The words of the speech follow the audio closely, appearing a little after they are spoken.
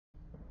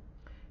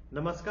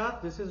Namaskar,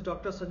 this is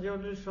Dr.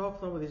 Sanjay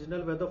from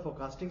Regional Weather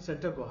Forecasting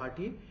Center,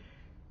 Guwahati.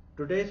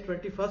 Today is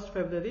 21st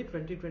February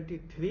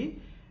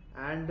 2023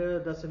 and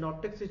the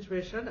synoptic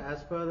situation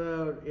as per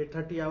the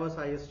 8:30 hours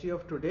IST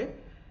of today.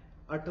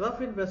 A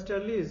trough in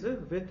westerlies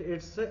with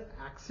its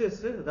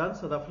axis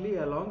runs roughly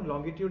along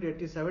longitude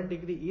 87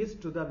 degree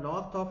east to the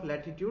north of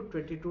latitude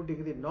 22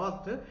 degree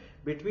north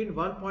between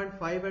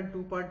 1.5 and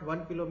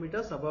 2.1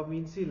 kilometers above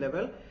mean sea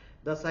level.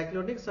 The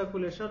cyclonic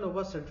circulation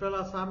over central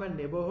Assam and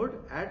neighborhood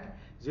at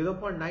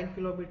 0.9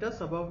 kilometers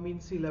above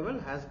mean sea level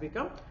has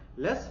become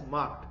less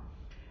marked.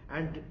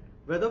 And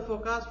weather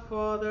forecast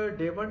for the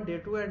day 1, day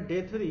 2 and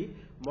day 3,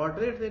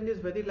 moderate rain is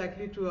very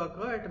likely to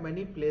occur at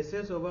many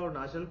places over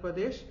Arunachal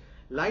Pradesh.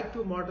 Light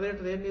to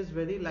moderate rain is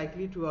very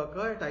likely to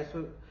occur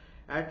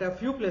at a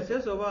few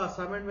places over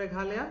Assam and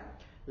Meghalaya.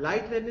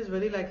 Light rain is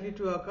very likely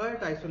to occur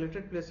at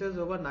isolated places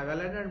over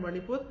Nagaland and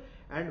Manipur,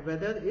 and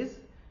weather is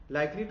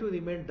likely to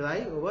remain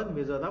dry over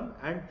Mizoram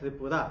and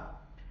Tripura.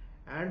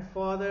 And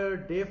for the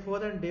day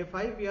 4 and day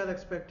 5, we are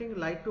expecting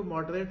light to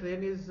moderate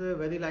rain is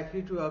very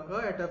likely to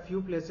occur at a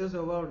few places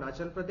over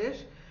Arunachal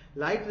Pradesh.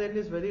 Light rain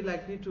is very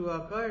likely to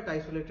occur at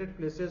isolated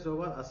places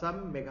over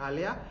Assam,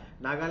 Meghalaya,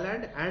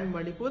 Nagaland and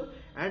Manipur,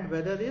 and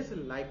weather is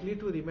likely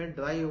to remain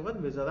dry over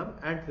Mizoram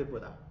and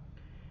Tripura.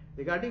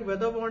 Regarding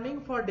weather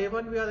warning, for day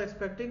 1 we are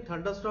expecting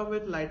thunderstorm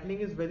with lightning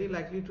is very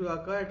likely to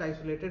occur at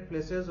isolated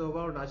places over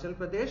Arunachal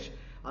Pradesh,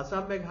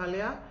 Assam,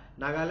 Meghalaya,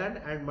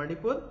 Nagaland and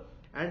Manipur,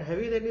 and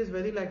heavy rain is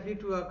very likely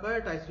to occur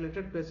at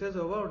isolated places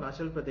over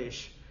Arunachal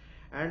Pradesh.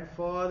 And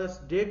for this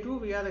day 2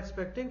 we are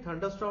expecting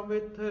thunderstorm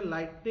with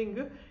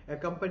lightning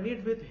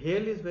accompanied with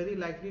hail is very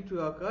likely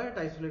to occur at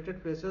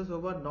isolated places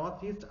over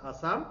northeast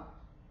Assam.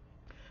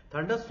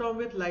 Thunderstorm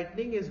with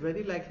lightning is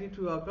very likely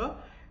to occur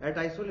at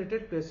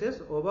isolated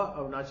places over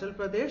Arunachal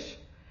Pradesh,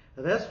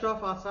 rest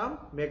of Assam,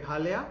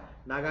 Meghalaya,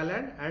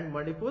 Nagaland and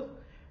Manipur,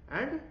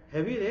 and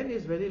heavy rain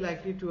is very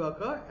likely to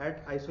occur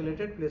at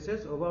isolated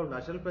places over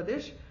Arunachal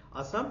Pradesh,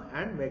 Assam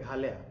and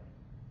Meghalaya.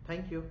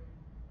 Thank you.